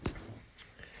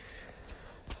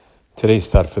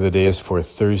Today's thought for the day is for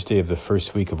Thursday of the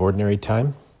first week of Ordinary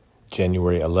Time,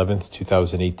 January 11th,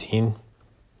 2018.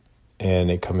 And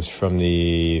it comes from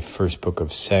the first book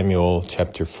of Samuel,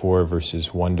 chapter 4,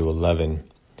 verses 1 to 11.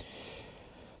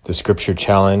 The scripture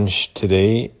challenge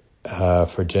today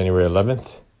for January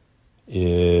 11th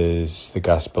is the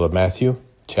Gospel of Matthew,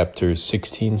 chapters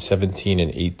 16, 17,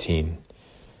 and 18.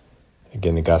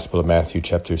 Again, the Gospel of Matthew,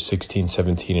 chapters 16,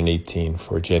 17, and 18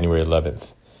 for January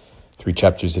 11th. 3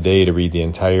 chapters a day to read the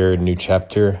entire new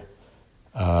chapter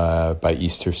by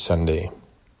Easter Sunday.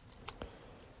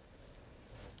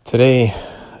 Today,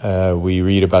 we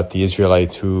read about the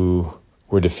Israelites who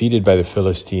were defeated by the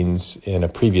Philistines in a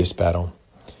previous battle.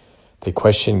 They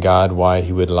questioned God why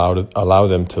he would allow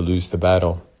them to lose the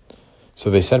battle. So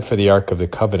they sent for the Ark of the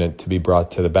Covenant to be brought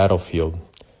to the battlefield.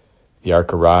 The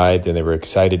Ark arrived, and they were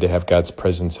excited to have God's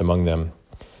presence among them.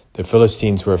 The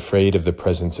Philistines were afraid of the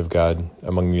presence of God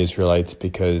among the Israelites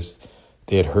because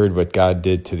they had heard what God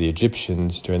did to the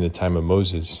Egyptians during the time of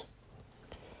Moses.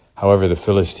 However, the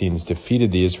Philistines defeated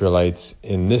the Israelites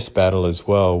in this battle as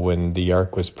well when the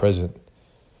Ark was present.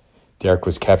 The Ark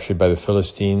was captured by the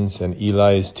Philistines, and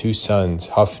Eli's 2 sons,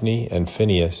 Hophni and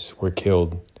Phinehas, were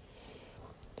killed.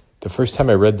 The first time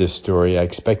I read this story, I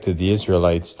expected the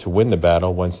Israelites to win the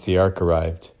battle once the Ark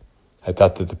arrived. I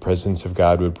thought that the presence of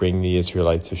God would bring the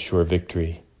Israelites a sure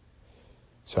victory.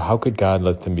 So how could God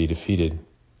let them be defeated?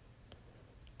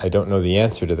 I don't know the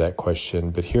answer to that question,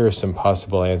 but here are some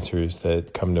possible answers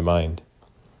that come to mind.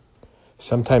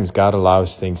 Sometimes God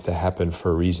allows things to happen for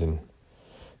a reason.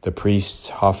 The priests,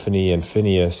 Hophni and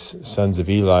Phinehas, sons of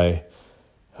Eli,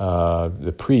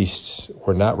 the priests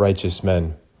were not righteous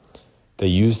men. They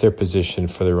used their position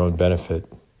for their own benefit.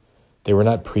 They were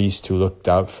not priests who looked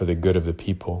out for the good of the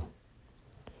people.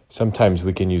 Sometimes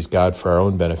we can use God for our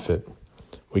own benefit.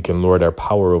 We can lord our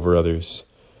power over others.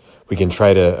 We can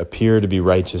try to appear to be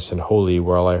righteous and holy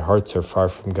while our hearts are far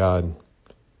from God.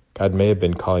 God may have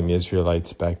been calling the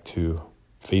Israelites back to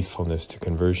faithfulness, to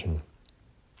conversion.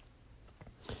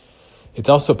 It's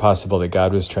also possible that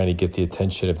God was trying to get the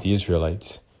attention of the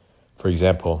Israelites. For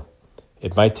example,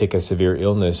 it might take a severe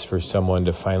illness for someone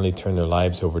to finally turn their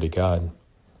lives over to God.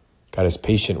 God is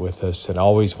patient with us and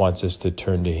always wants us to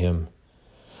turn to Him.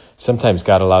 Sometimes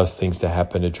God allows things to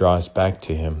happen to draw us back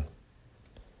to Him.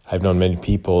 I've known many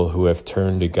people who have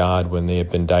turned to God when they have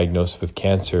been diagnosed with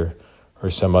cancer or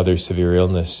some other severe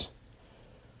illness.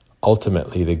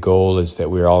 Ultimately, the goal is that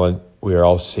we are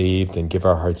all saved and give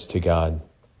our hearts to God.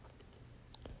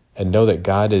 And know that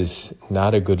God is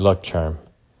not a good luck charm.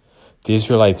 The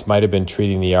Israelites might have been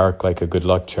treating the Ark like a good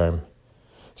luck charm.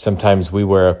 Sometimes we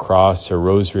wear a cross or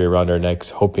rosary around our necks,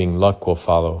 hoping luck will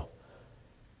follow.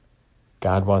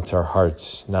 God wants our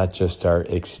hearts, not just our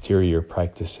exterior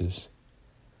practices.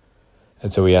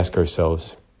 And so we ask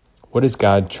ourselves, what is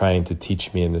God trying to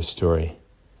teach me in this story?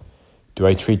 Do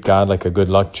I treat God like a good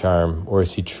luck charm, or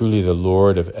is He truly the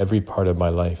Lord of every part of my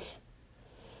life?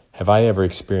 Have I ever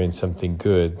experienced something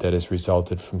good that has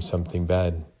resulted from something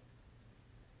bad?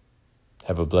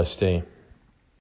 Have a blessed day.